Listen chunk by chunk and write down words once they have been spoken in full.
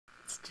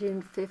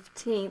June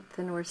 15th,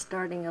 and we're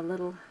starting a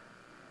little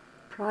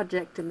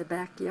project in the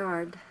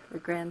backyard. The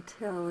Grand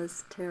Till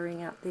is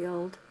tearing out the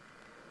old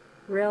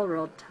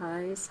railroad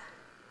ties.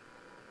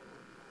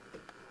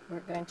 We're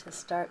going to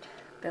start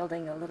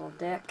building a little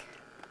deck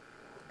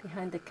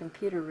behind the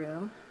computer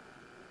room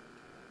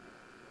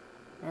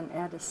and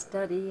add a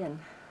study and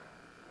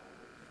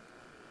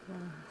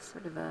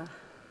sort of a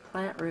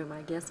plant room,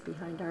 I guess,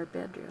 behind our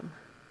bedroom.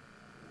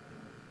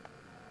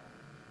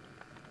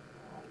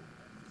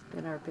 He's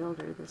been our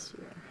builder this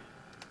year,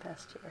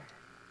 past year,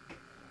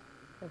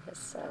 and his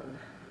son.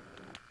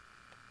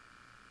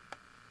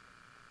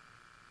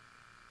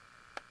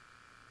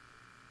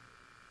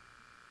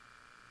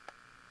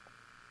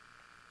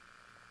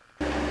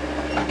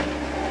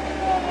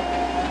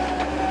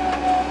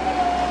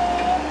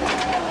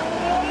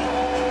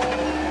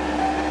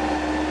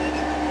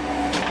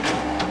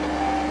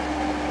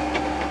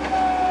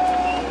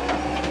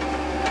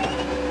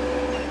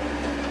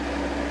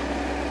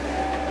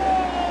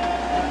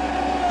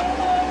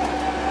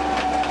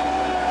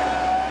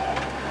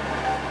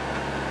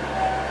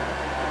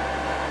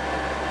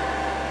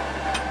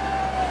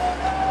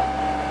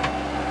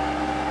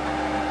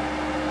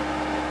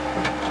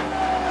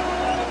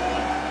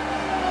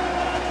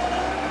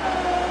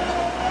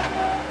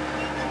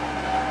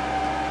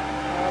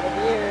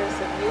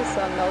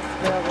 On those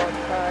railroad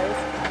ties.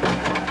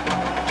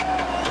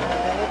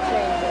 I'm going to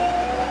change it.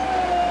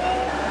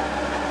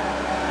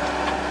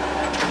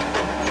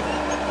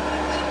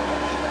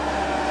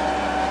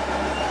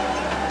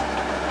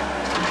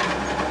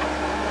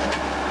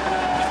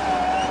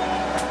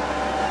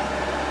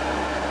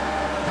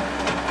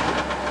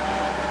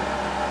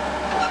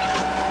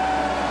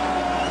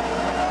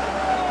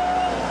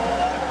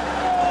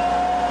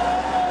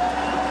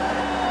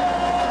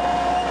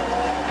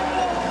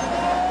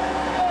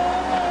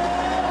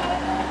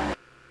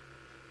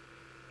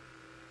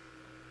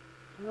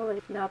 Well,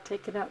 they've now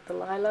taken out the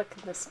lilac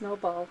and the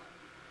snowball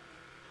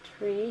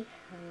tree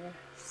and the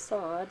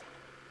sod.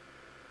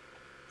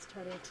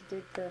 Starting to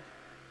dig the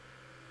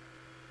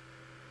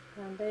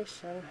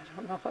foundation. I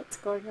don't know what's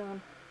going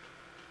on,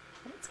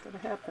 what's going to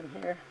happen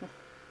here.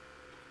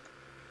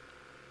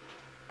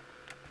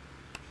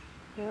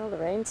 Well, the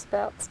rain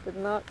spout's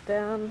been knocked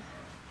down.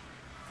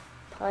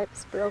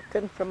 Pipe's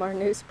broken from our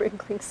new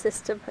sprinkling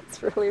system.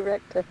 It's really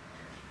wrecked a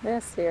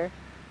mess here.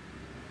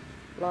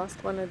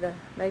 Lost one of the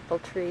maple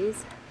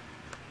trees.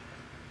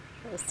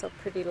 It was so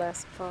pretty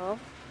last fall.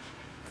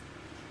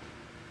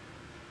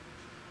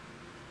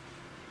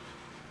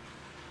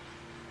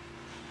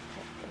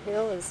 The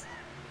hill is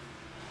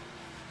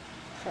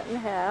cut in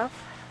half,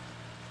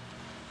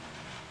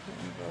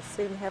 and we'll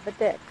soon have a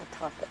deck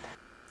atop it.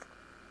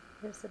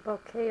 Here's a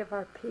bouquet of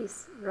our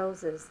peace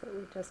roses that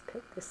we just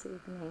picked this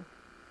evening.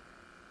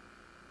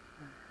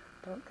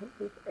 I don't think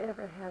we've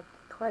ever had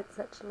quite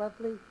such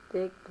lovely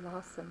big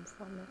blossoms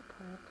on that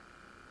plant.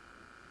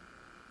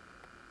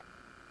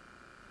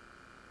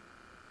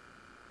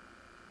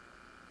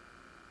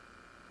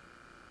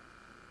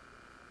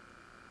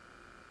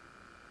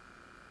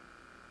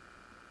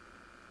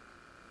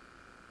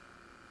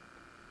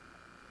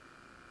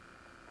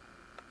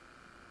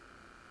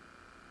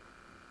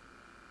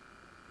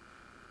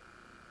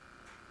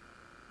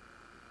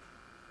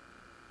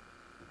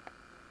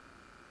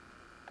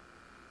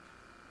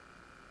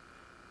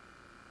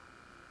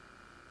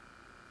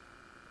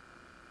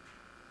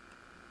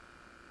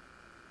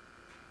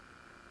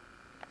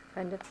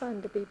 Kind of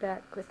fun to be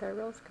back with our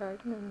rose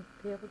garden and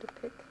be able to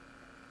pick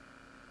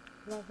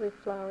lovely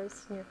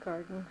flowers in your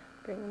garden,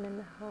 bring them in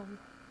the home.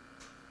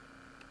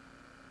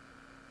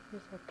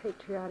 Here's our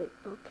patriotic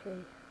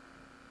bouquet.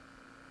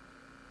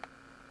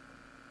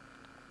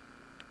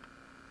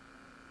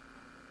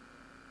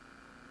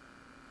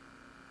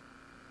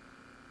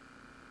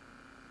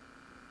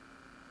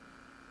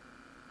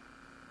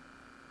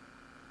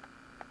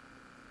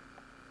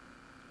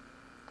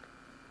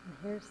 And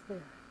here's the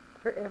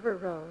forever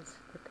rose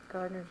that the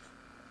gardeners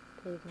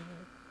gave me.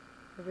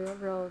 A real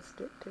rose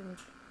dipped in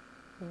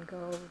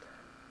gold.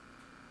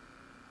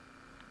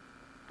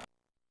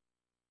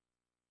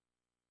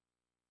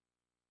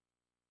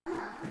 I know,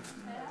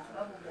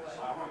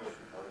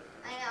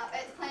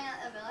 it's playing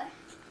at the villa.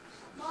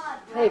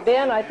 Hey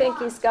Ben, I think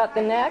he's got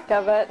the knack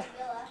of it.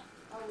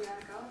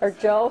 Or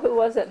Joe, who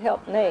was it,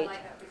 helped Nate.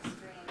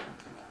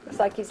 Looks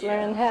like he's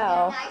learning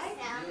how.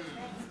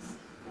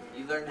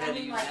 You learned how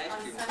to use ice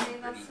cream.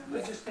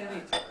 Just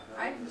anytime.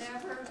 I've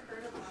never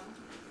heard of them.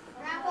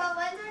 Grandpa,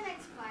 when's our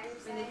next fire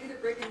And they sale? do the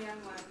Brigham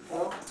Young ones.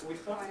 Well, we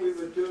thought we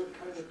would do it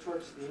kind of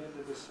towards the end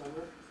of the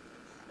summer.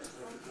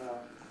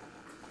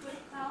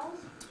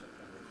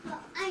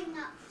 Well, I'm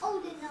not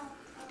old enough.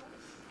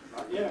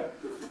 Not yet.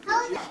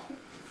 How old? It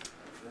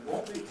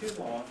won't be too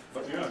long.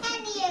 But yeah, 10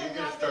 you years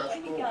can old. start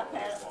school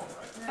this fall,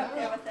 right?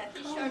 Okay, with that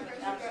t-shirt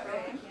that's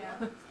great.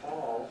 Yeah.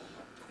 Paul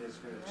is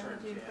going to turn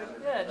 10. Good.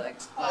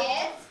 Yes.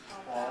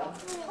 Paul.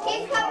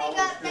 He's coming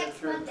up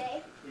next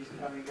Monday. He's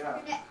coming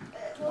up.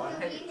 Will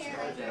he be here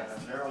like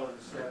Maryland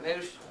said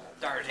New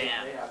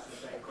Tarzan. they asked the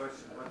same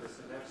question, when does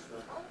the next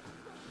one?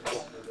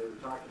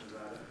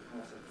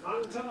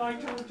 Not until I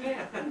turn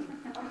 10.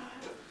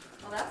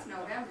 Well, that's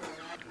November,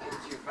 right?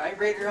 Is your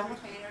vibrator on?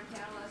 Painter,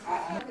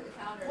 candlelight, look at the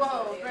calendar.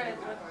 Whoa, It's the Greg,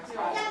 day what's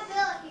before. doing? Yeah,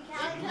 Bill, you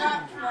can't.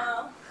 Not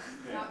tomorrow.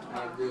 Not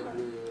tomorrow,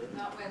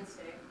 not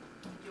Wednesday.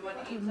 Do you want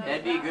to eat something?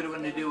 That'd be a good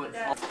one to do it.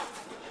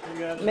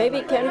 Maybe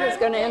Kendra's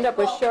going to end up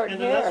with short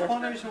And that's hair.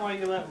 one reason why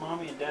you let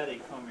mommy and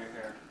daddy comb your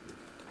hair.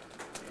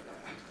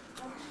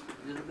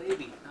 Little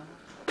baby.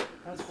 Huh?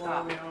 That's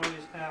why we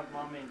always have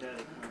mommy and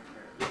daddy comb your hair.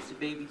 It's the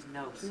baby's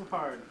nose. Too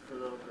hard for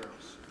little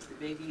girls. The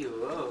baby,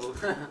 whoa.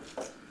 Do you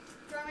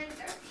want me to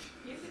start?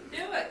 You can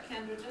do it,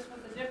 Kendra, just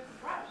with a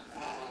different brush.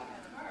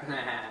 That's kind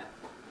of hard.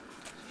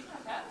 She's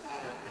not that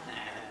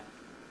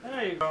hard.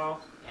 There you go.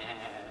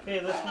 Okay,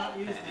 let's not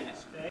use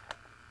these. Okay?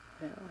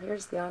 Well,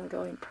 here's the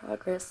ongoing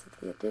progress of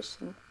the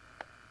addition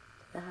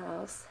to the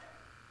house.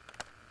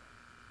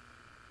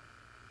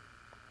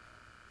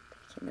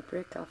 Taking the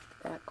brick off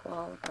the back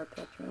wall of our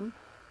bedroom.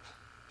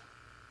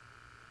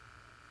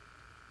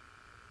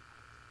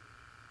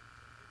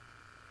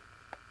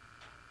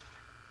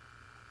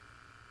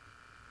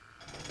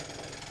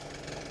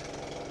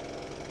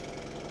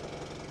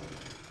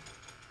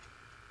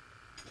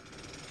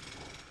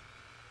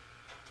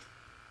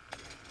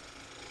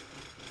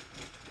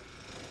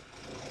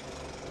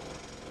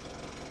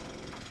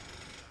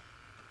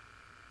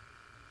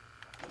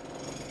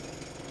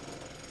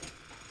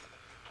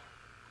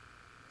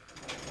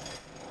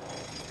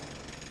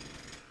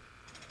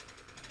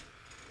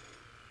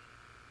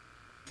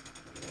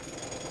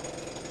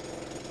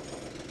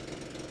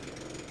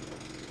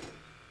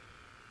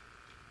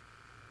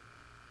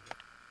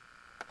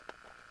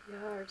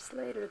 Yards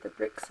later, the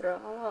bricks are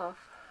all off.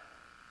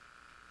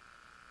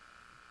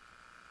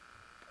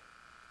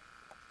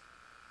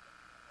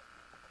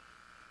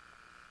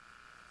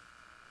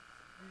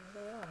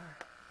 There they are.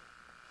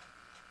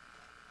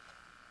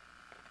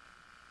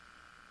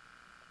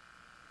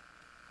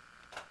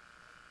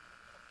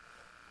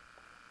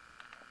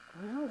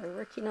 Well, they're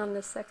working on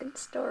the second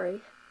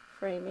story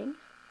framing.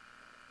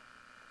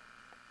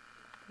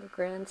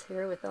 LeGrand's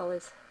here with all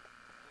his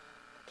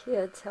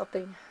kids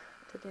helping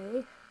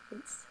today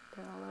since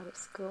they're all out of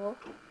school.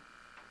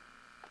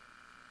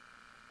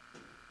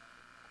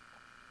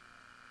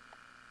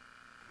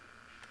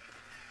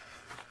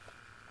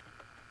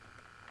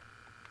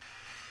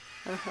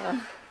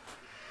 Well,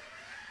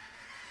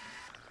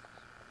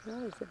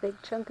 there's a big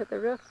chunk of the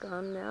roof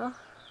gone now.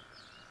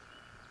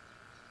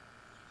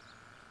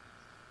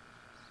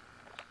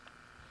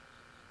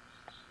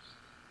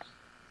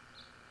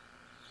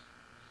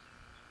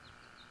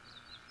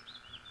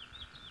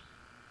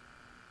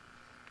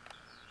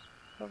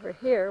 Over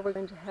here, we're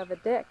going to have a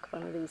deck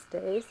one of these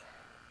days.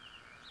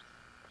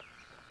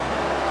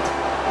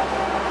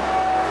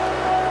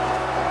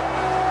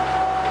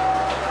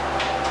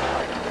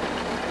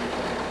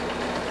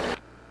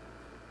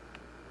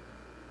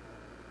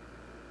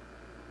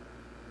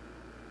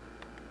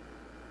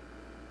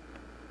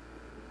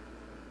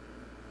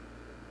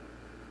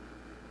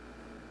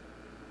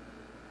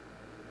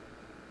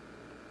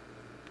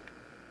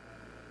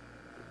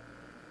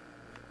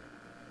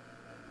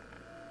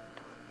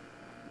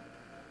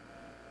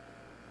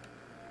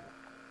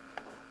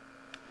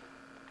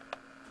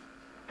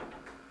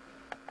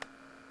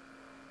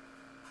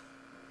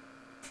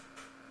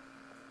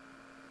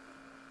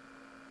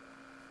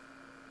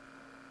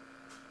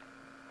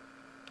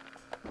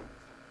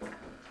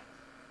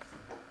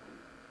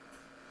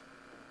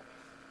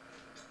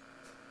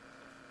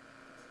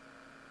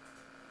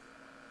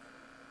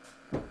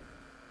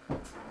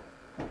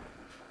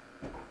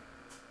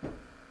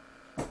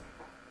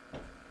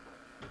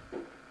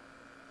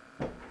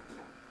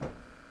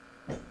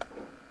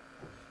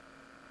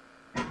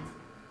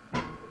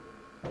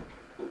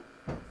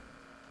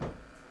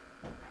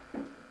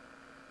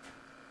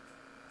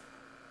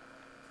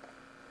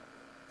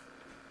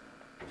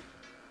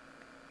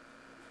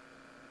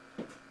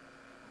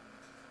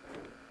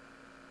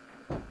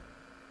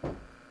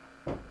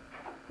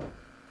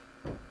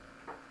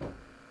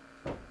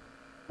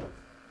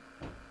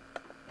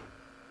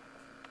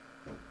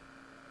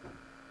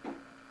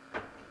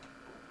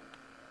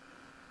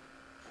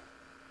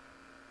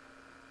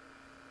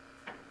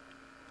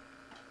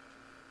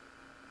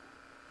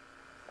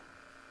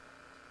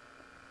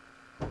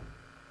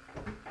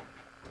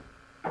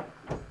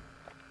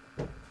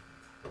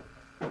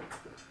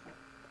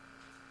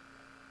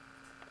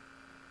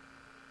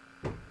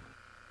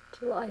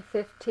 July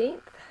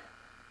 15th.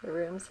 The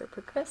rooms are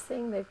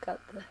progressing. They've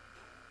got the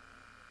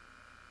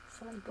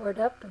sideboard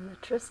up and the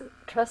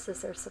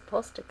trusses are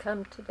supposed to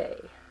come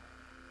today.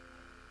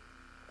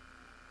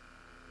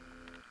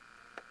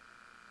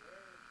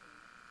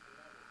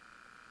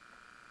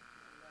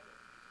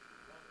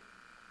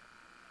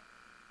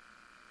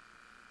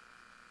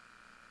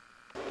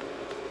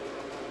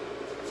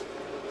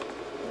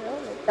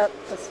 Well, they've got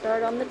the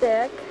start on the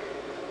deck.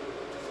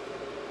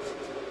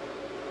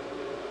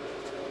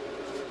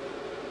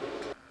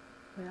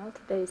 Well,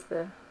 today's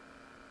the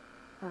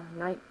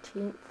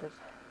 19th of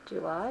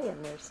July,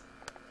 and there's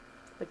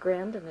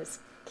LeGrand and his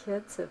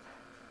kids have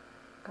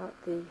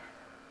Got the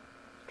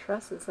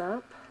trusses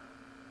up.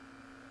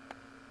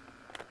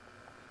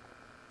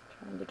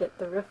 Trying to get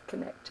the roof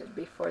connected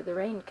before the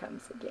rain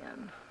comes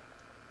again.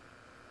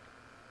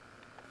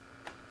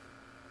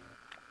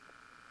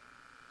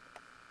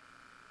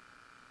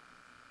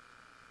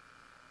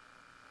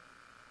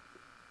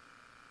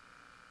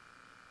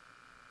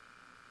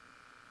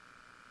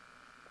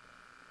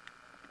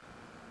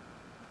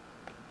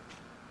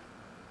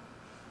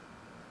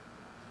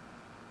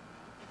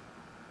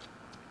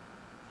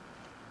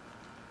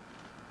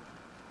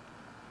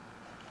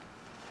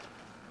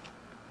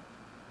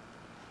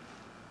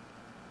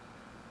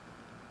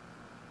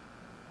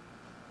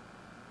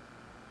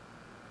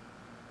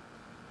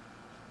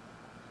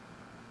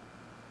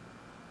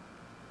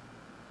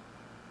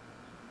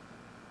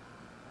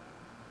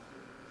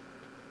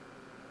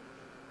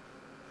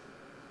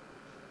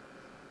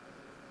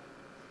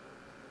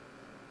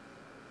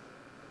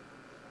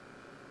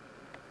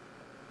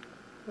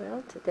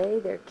 Well, today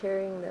they're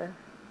carrying the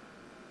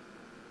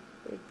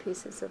big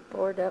pieces of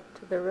board up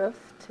to the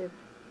roof to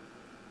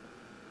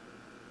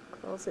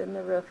close in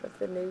the roof of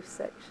the new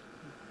section.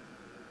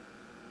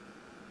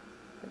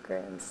 The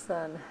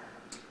grandson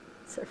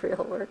is a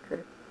real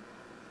worker.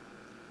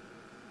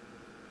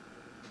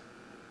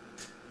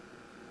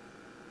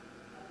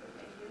 What are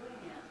they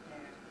doing out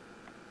there?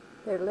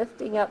 They're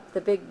lifting up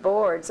the big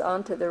boards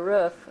onto the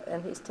roof,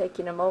 and he's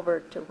taking them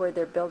over to where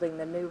they're building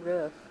the new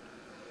roof.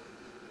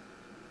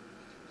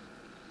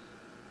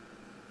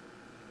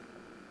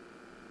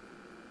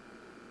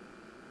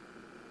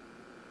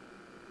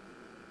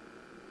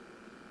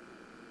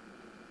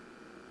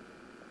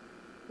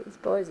 These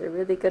boys are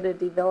really going to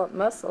develop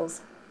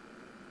muscles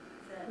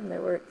in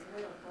their work.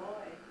 Little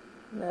boy.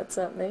 Isn't that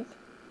something?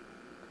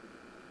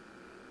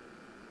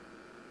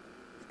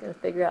 He's going to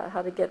figure out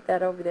how to get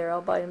that over there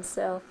all by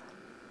himself.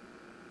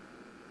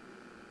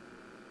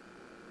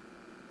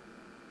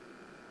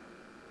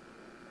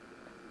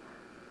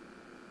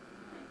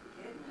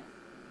 My goodness.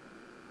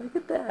 Look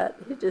at that.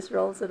 He just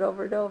rolls it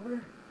over and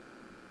over.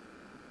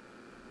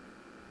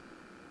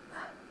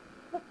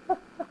 How on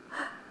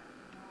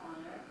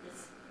earth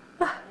is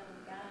that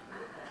little guy do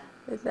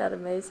that? Isn't that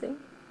amazing?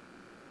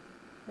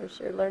 They're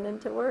sure learning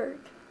to work.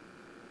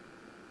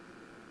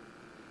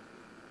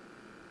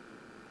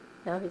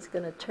 Now he's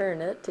going to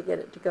turn it to get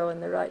it to go in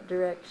the right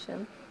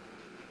direction.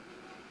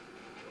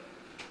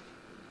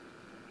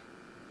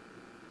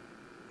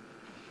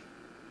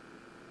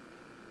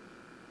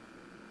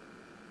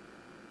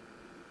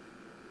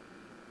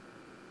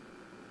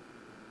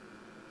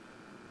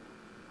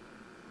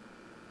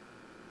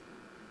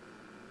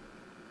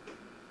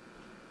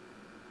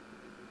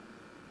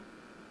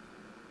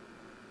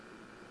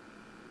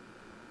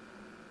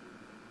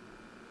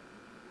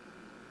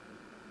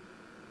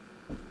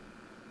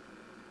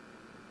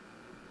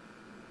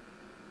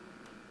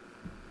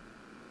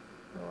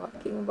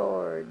 Walking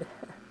board.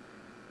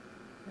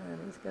 And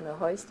he's going to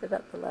hoist it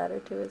up the ladder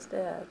to his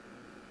dad.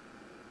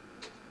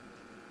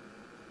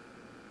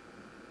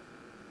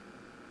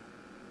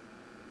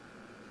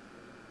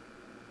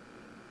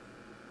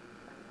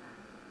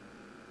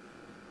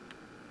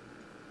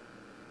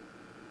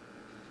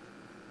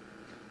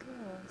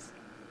 Goes.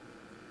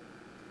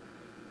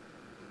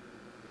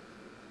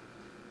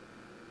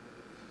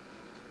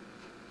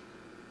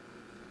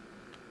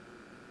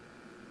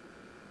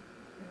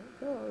 There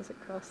it goes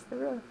across the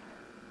roof.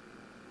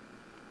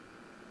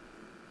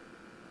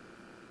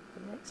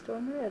 The next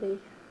one ready.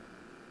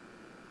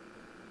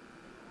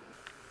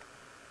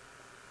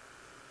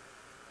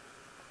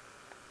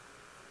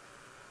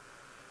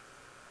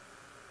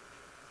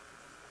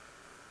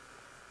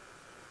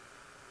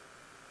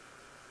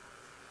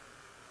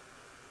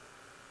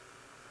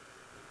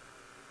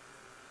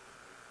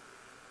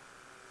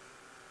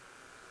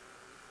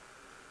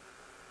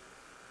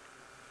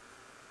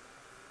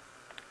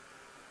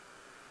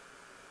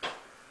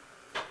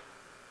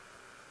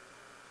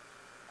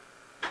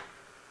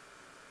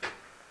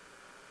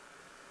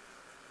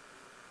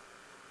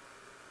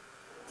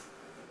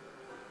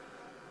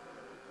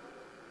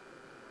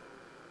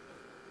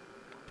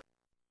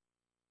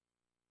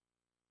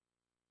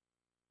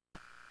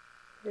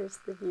 Here's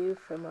the view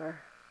from our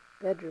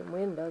bedroom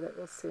window that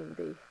will soon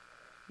be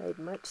made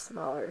much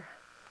smaller,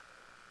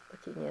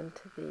 looking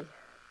into the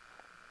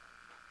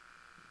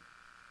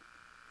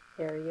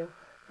area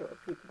that will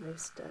be the new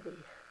study.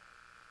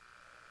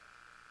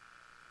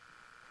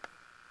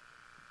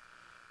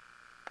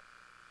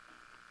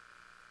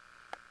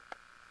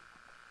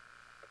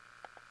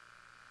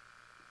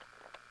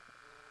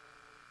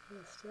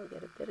 We'll still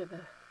get a bit of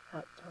an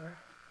outdoor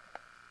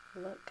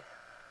look.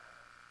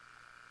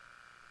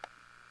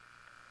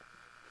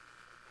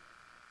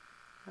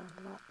 Not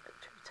a lot of the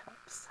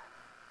treetops.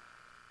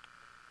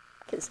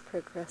 Is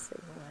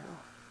progressing well.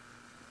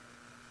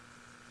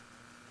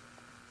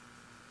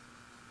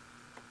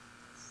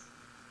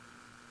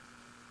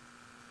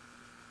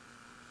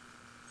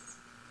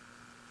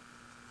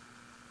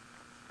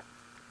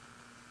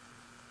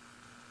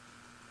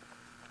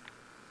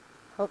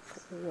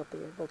 Hopefully we'll be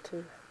able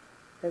to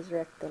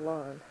resurrect the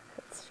lawn.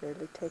 It's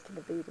surely taken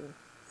a beating.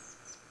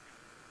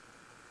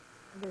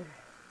 Another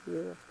view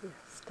of the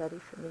study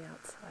from the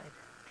outside.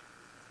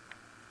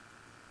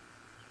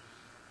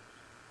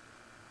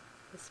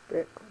 This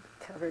brick will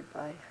be covered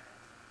by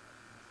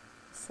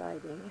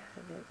siding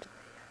eventually.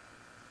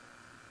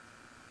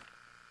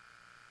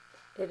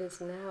 It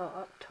is now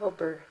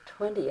October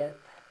 20th.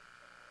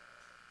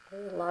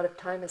 A lot of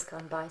time has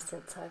gone by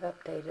since I've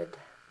updated.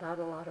 Not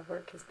a lot of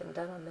work has been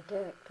done on the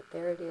deck, but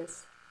there it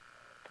is.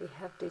 We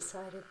have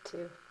decided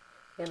to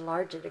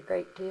enlarge it a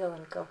great deal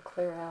and go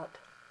clear out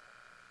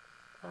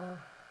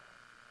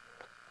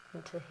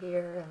into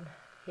here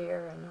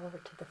and over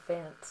to the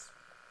fence.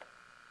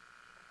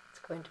 It's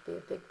going to be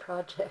a big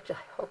project.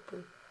 I hope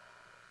we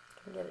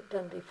can get it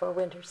done before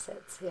winter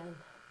sets in.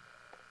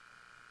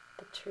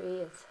 The tree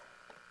has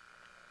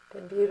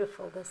been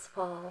beautiful this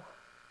fall.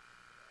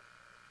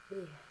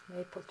 The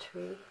maple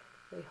tree,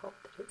 we hope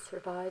that it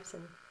survives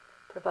and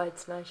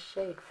provides nice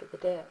shade for the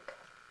deck.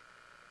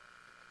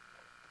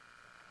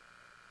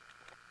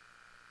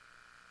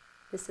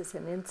 This is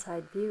an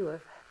inside view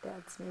of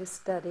Dad's new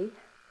study.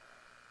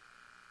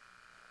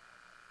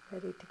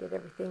 Ready to get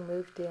everything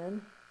moved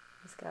in.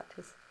 He's got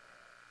his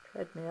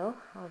treadmill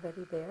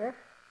already there.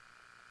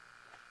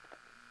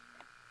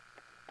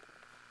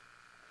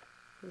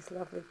 These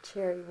lovely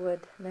cherry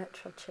wood,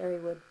 natural cherry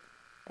wood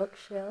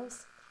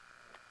bookshelves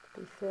to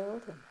be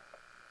filled, and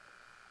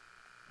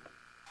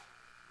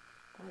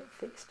light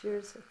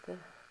fixtures at the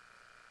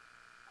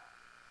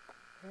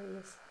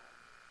various.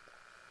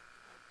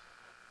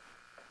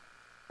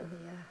 On the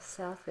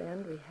south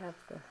end we have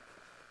the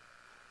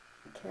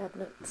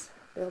cabinets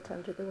built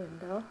under the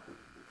window.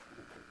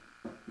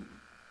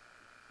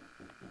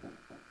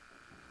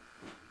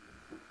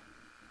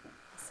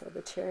 So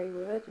the cherry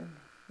wood, and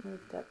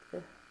moved up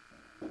the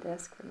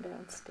desk from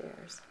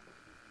downstairs.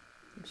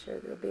 I'm sure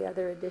there'll be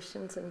other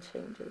additions and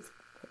changes,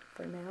 but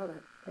for now,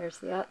 there's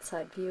the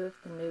outside view of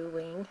the new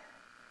wing.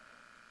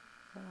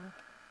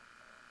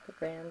 The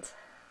Grand's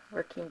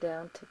working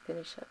down to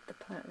finish up the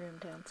plant room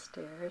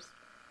downstairs.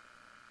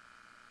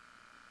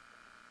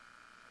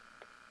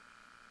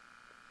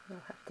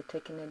 We'll have to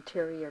take an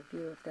interior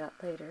view of that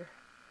later.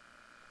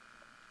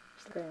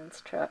 There's the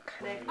Grand's truck.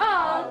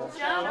 Oh,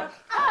 jump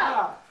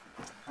up!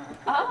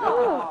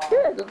 Oh,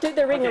 good. Do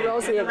the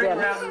ring-a-rosy again. Ring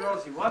around the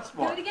rosy once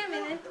more. Do it again,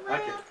 Minnie.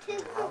 Okay. You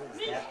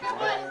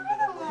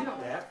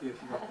don't have to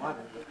if you don't want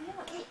to.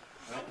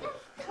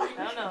 I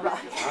don't know.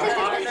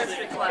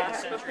 Nursery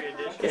class.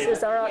 This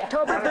is our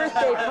October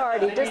birthday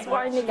party, just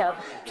winding up.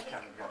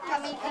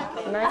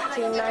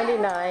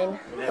 1999,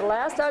 the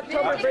last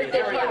October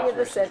birthday party of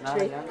the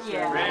century.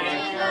 Yeah.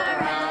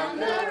 Around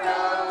the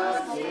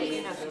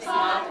rosy,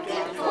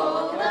 pocket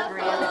full of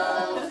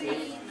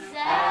roses,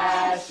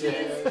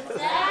 ashes,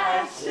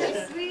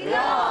 ashes, sweet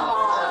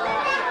all.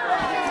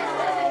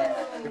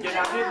 Okay,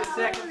 now do the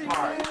second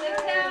part.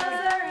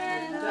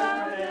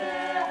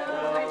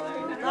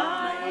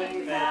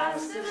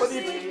 What do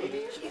you think?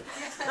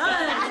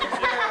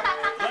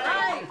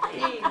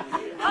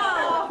 Oh,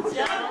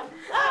 jump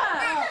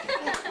up!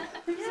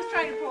 He's just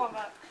trying to pull him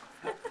up.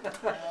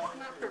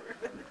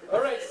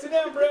 All right, sit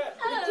down, Brett.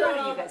 What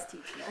are you guys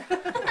teaching her?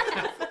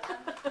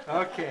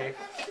 Okay.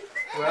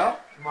 Well,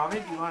 Mommy,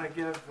 do you want to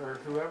give, or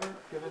whoever,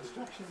 give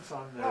instructions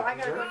on the I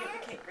gotta go dessert? get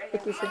the cake ready. I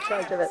think he's in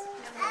charge of it.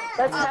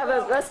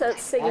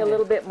 Let's sing a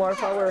little bit more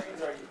while we're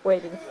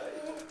waiting.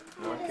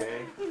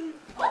 Okay.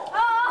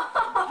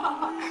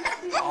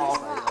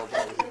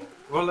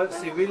 Well, let's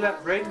see. We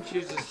let Braden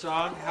choose a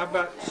song. How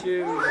about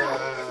you?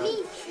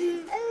 Me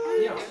too.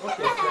 Yeah.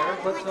 Okay, Sarah.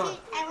 What song?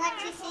 I want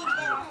to see the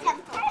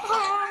temple.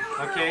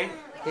 Okay.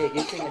 Hey,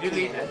 you sing You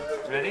lead it.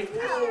 Ready?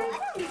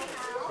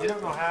 You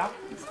don't know how?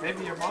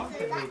 Maybe your mom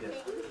can lead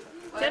it.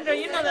 Kendra,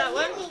 you know that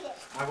one?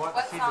 I want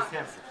to see the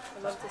temple.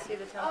 I'd love to see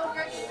the temple.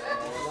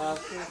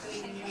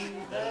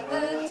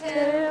 The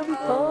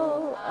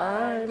temple,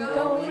 I'm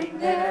going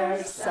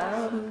there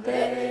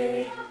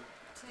someday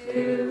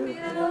to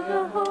feel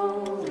the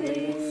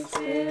Holy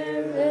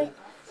Spirit,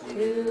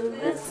 to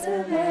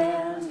listen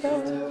and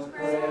to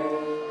pray.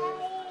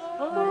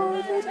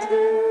 Oh, the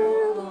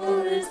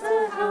temple is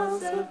the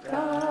house of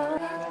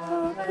God,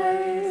 a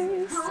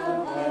place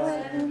of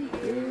love and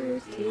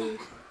beauty.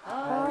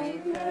 I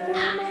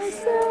prepare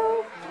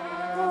myself,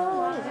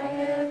 all I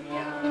have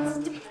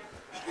young.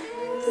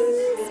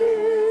 This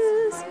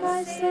is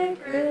my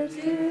sacred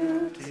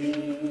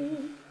duty.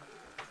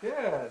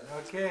 Good.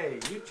 Okay.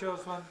 You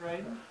chose one,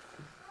 Braden.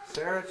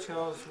 Sarah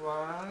chose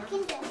one.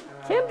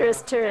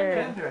 Kendra's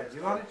turn. Kendra, do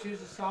you want to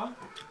choose a song?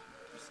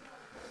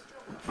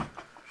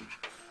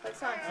 What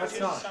song? What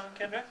song?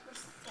 Kendra?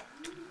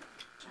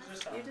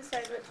 You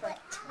decide which one.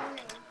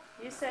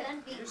 You said.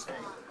 What's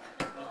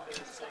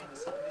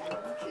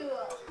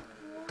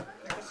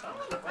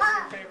What's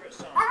your favorite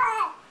song?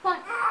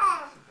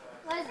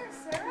 Was it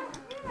Sarah?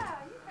 Yeah,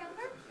 you found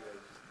her.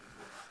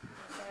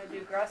 Gonna do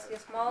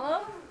Gracias Malo.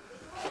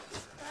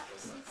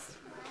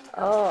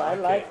 Oh, I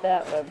like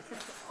that one.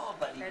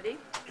 Ready?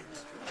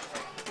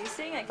 You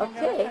sing it, Kendra.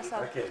 Okay. That's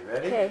all. Okay.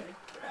 Ready? Okay.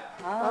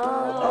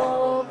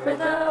 All over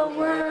the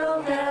world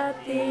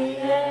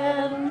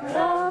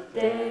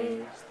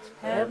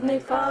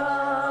Heavenly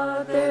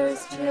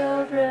Father's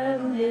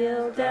children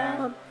kneel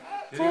down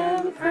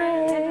and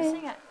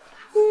pray,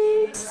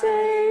 each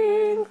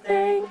saying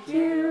thank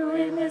you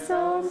in his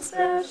own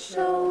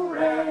special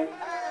way,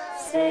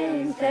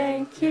 saying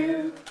thank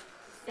you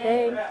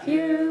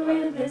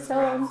in his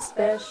own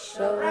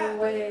special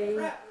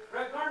way.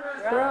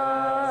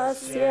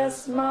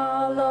 Gracias,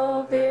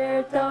 malo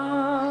vir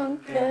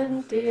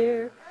danken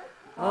dear,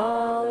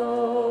 all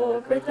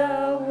over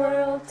the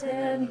world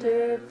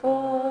tender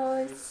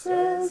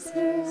voices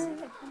hear.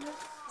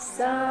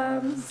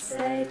 Some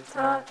say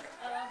talk,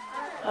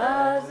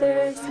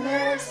 others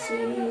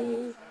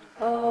mercy.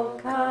 O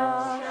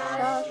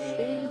kashimasu,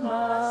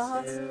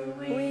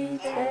 we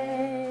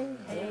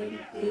thank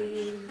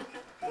thee.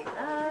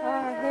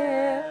 Our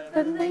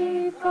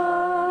Heavenly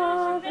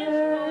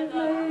Father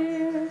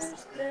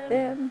hears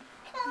them.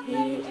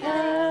 He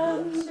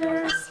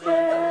understands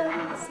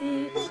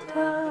each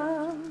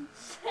tongue.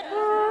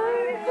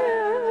 Our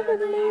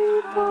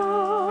Heavenly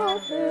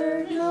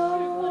Father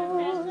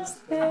knows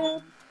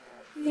them.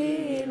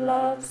 He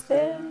loves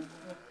them,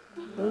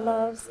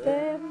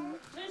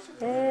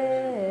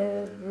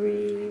 everyone.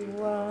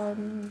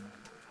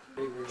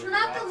 Turn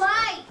out the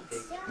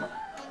lights.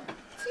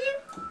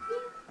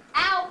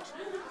 Out.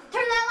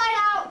 Turn that light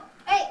out.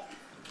 Hey.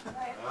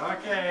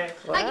 Okay.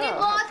 I can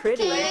blow out the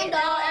pretty. candle.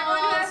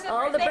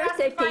 All the they have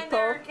birthday to find people.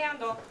 their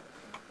candle.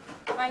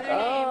 By their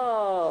name.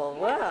 Oh,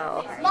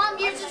 wow. Mom,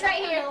 yours is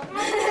right here.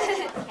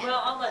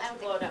 Well, I'll let you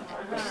blow it up.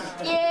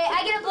 Yeah,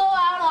 I get to blow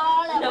out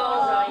all of them. No,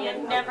 Ryan,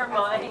 never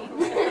mind.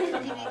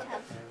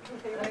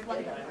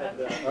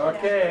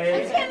 Okay.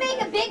 I'm just gonna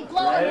make a big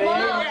blow and blow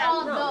out all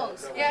of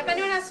those. Yeah, if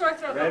anyone has sore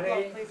throat, go blow,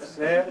 Ready, please.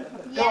 set,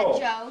 Yeah, go.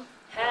 Joe.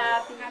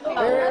 Happy Happy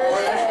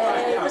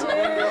birthday to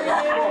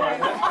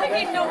I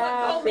didn't know what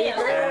go meant.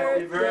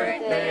 Happy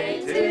birthday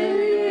to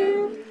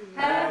you.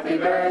 Happy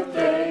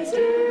birthday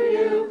to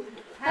you.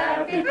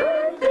 Happy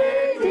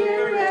birthday,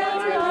 dear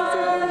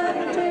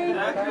Anthony.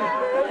 Happy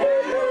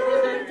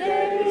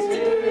birthday to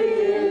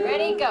you.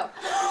 Ready, go.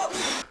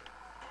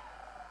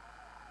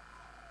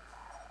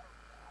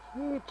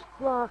 Huge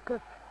flock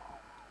of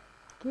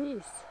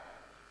geese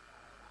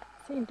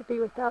seem to be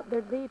without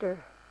their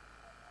leader.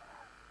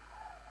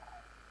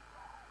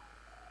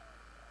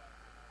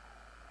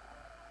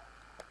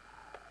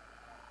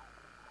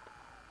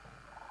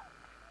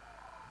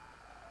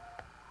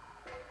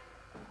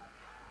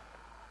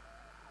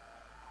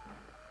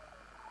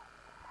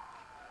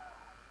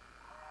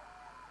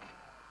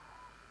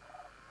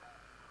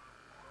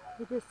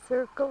 They just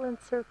circle and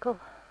circle.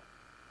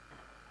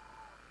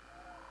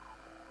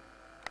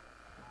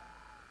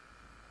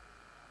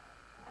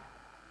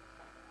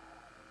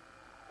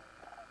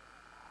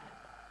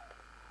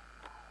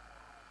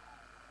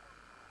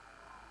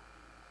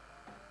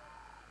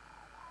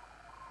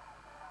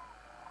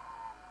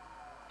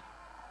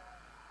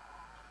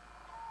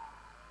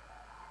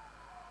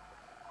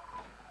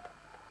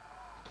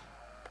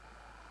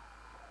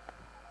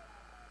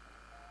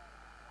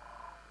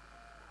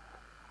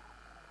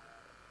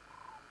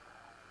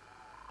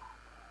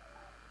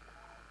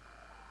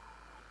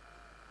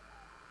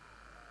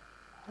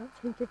 Don't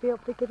seem to be able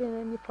to get in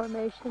any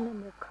formation,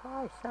 and their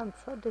cry sounds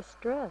so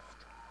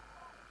distressed.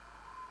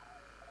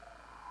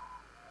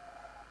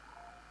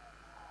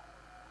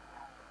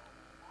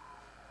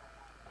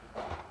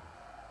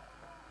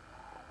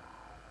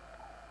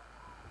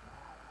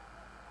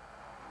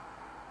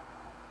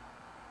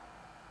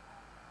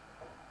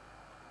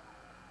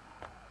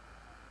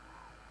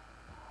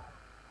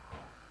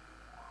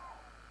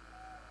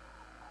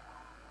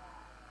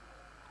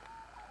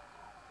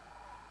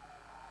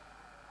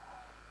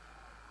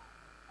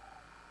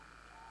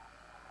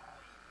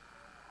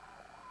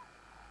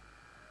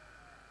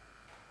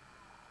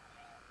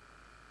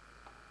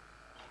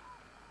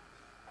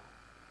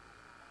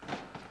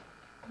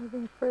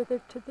 Moving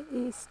further to the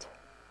east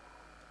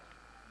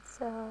and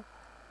south.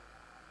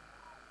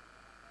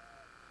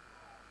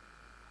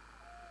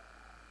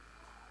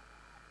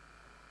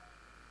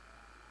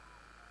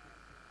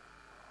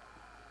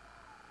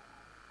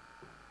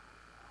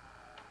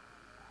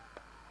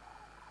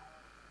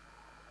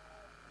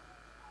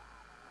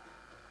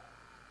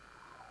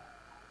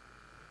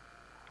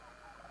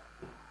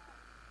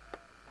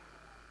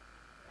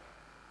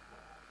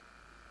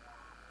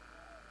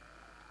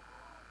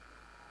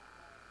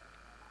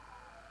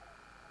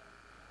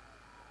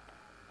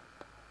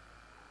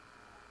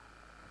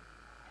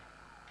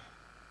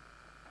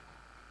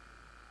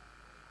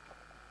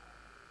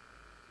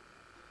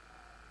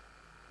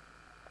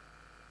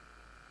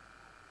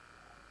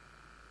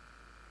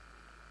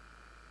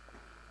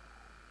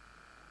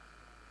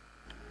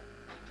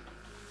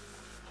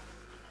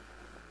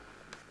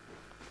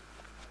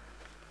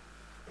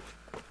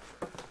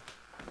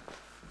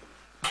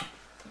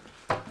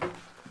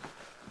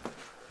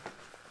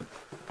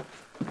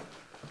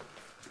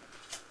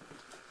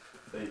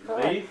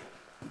 Leaf?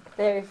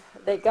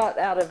 They got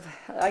out of,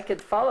 I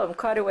could follow them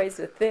quite a ways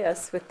with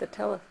this, with the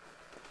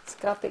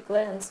telescopic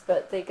lens,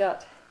 but they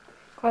got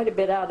quite a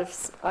bit out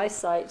of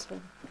eyesight,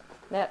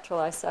 natural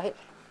eyesight.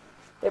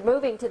 They're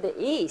moving to the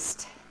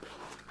east.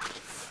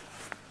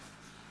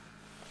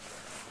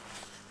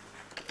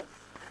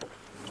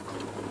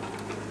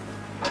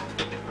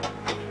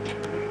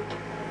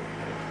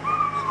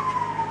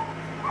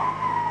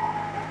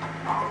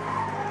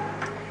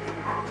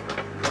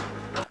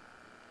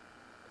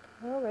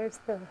 Well, there's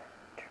the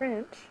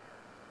trench.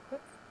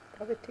 Oops,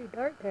 probably too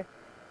dark there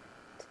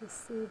to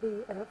see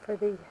the for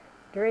the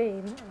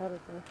drain out of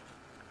the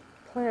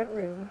plant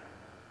room.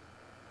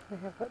 They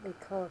have what they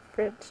call a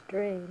French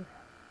drain.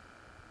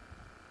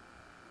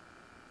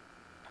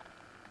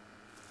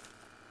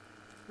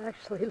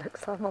 Actually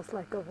looks almost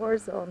like a war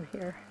zone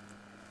here.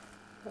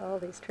 All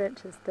these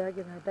trenches dug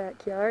in our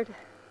backyard.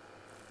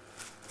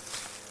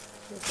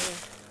 There's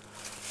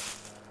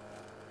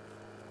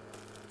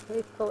a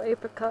faithful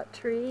apricot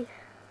tree.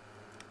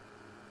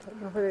 Don't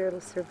know whether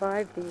it'll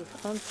survive the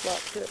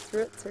onslaught to its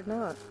roots or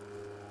not.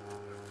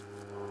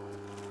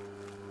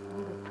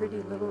 And a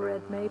pretty little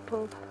red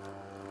maple.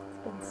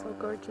 It's been so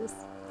gorgeous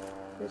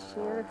this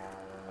year.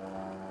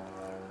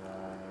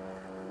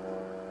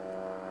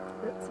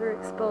 Roots are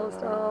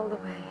exposed all the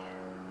way.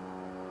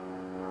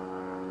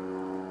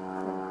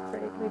 I'm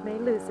afraid we may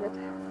lose it.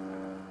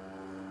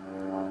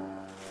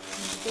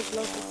 There's a big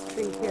locust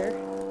tree here.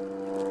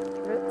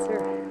 The roots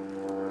are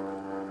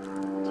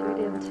chewed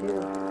into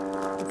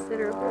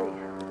considerably.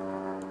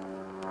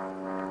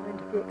 I'm going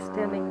to be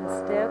extending the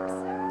steps.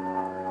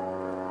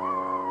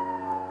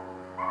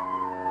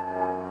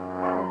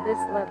 And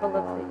this level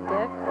of the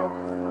deck will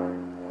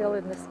fill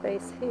in the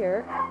space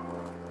here.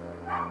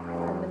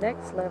 And the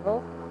next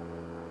level,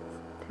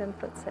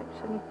 10-foot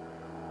section,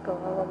 go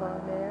all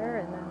along there,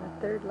 and then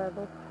the third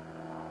level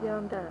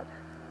beyond that.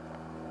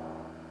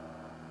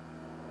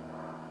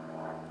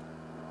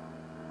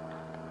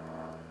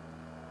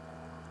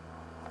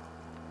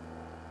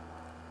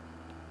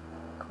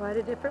 Quite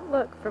a different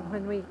look from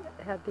when we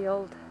had the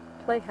old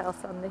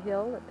playhouse on the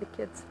hill that the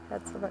kids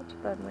had so much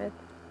fun with.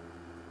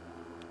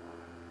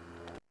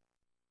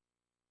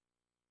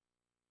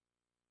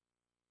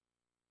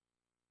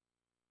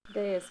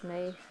 Today is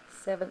May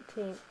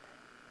 17th,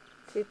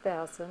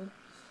 2000.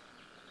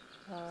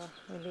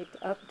 We need to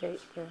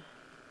update the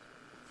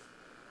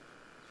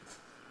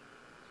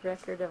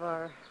record of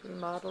our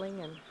remodeling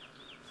and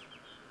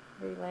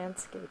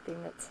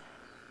re-landscaping that's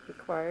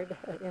required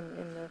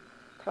in the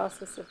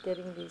process of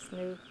getting these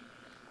new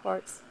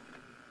parts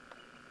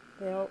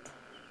built.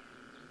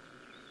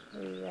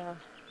 We have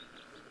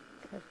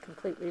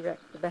completely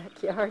wrecked the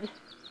backyard,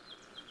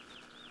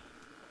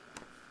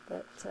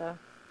 but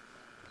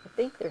I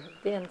think there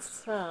have been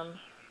some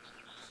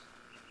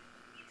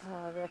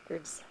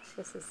records.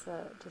 This is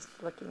just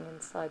looking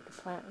inside the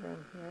plant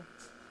room here,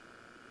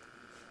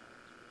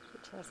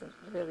 which hasn't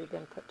really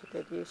been put to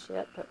good use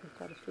yet, but we've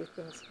got a few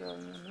things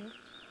growing in there.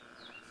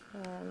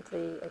 And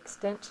the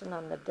extension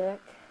on the deck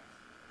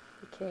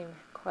became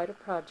quite a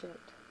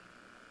project.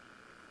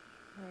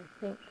 I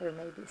think there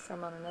may be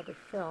some on another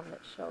film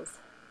that shows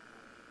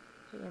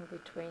the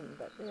in-between,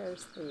 but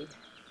there's the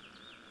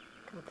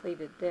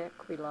completed deck.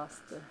 We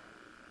lost the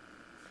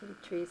pretty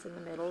trees in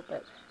the middle,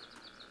 but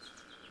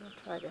we'll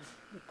try to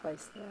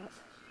replace that.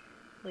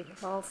 We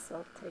have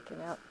also taken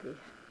out the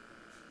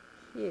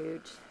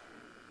huge,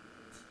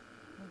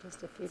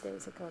 just a few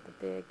days ago,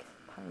 the big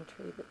pine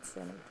tree that's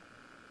in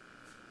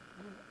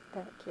the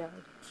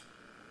backyard.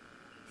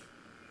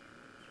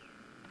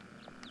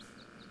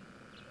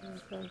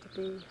 We're going to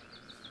be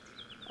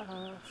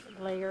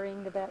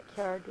layering the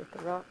backyard with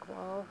the rock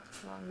wall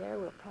along there.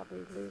 We'll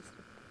probably lose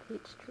the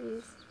peach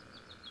trees,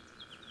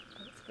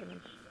 but it's going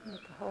to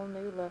make a whole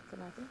new look,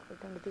 and I think we're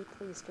going to be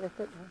pleased with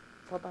it.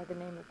 A fellow by the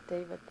name of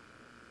David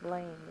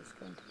Blaine is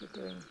going to be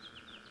doing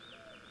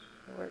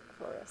the work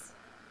for us.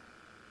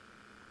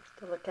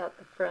 To look out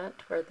the front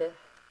where the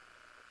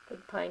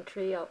big pine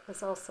tree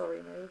was also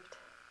removed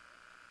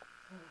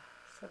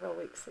several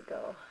weeks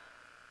ago.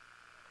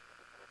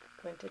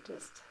 I'm going to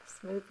just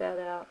smooth that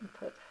out and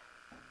put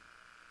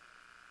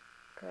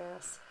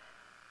grass,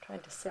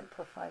 trying to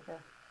simplify the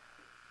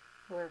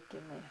work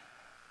in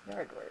the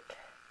yard work.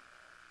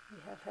 We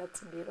have had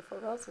some beautiful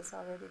roses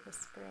already this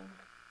spring.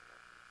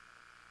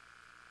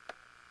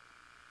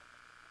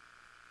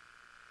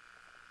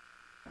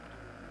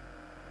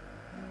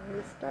 And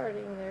we're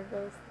starting. There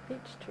goes the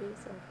peach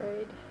trees, I'm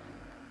afraid.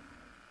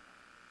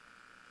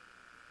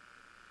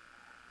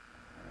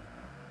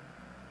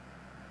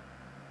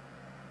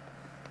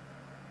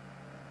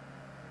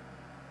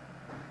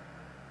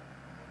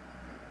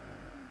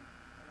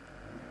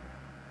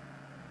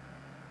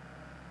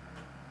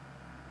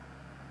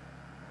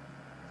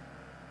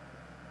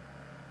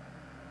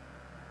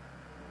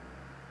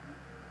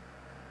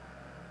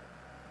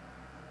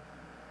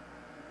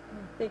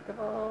 Think of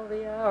all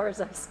the hours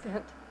I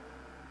spent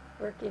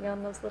working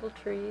on those little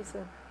trees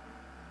and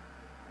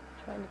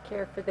trying to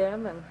care for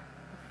them and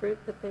the fruit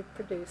that they've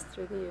produced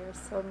through the years.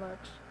 So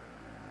much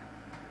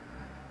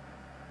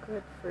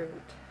good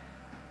fruit.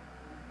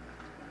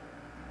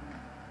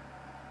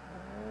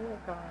 Oh,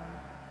 they're gone.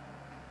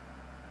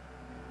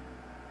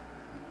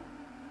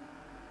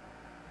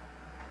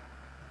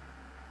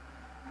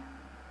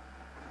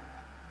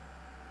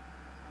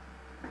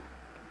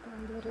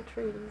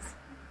 trees.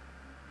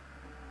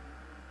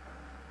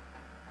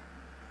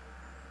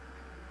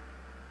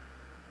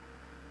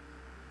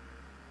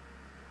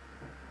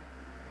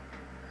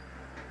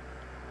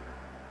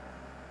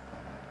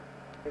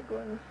 Big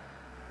one.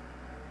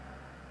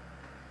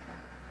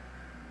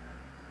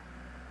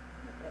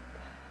 Yep.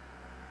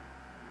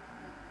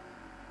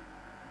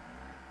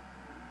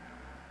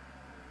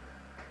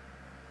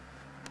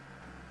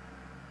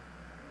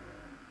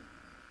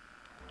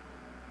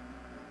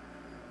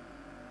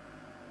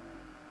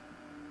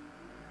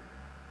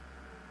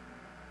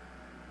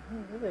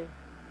 He really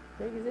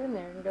digs in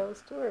there and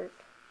goes to work.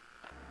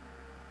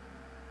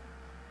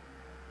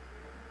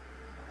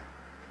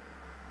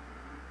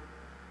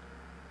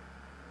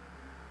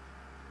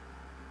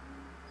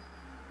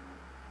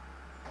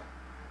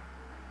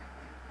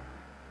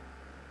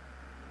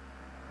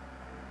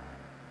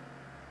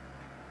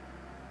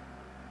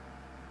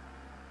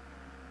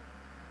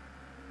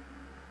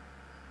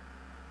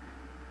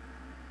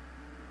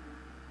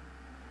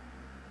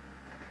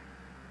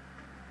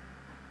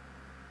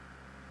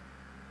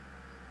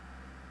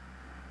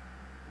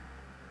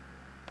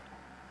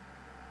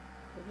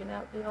 Digging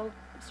out the old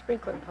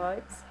sprinkling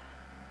pipes.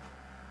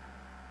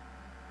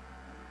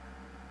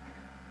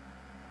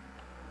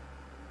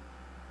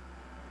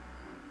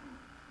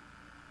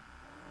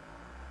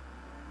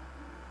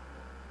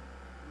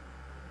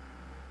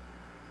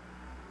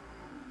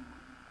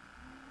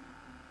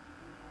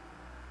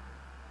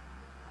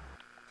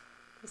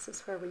 This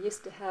is where we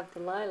used to have the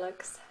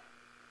lilacs.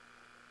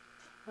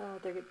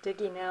 They're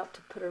digging out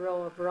to put a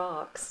row of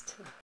rocks.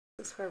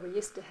 This is where we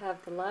used to have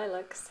the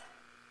lilacs.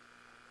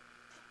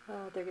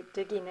 They're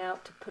digging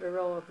out to put a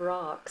row of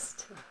rocks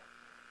to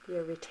be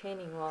a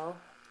retaining wall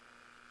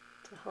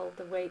to hold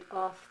the weight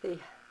off the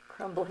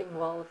crumbling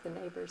wall of the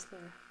neighbors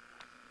there.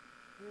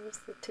 There's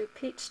the two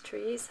peach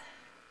trees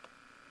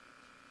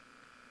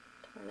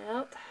torn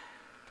out.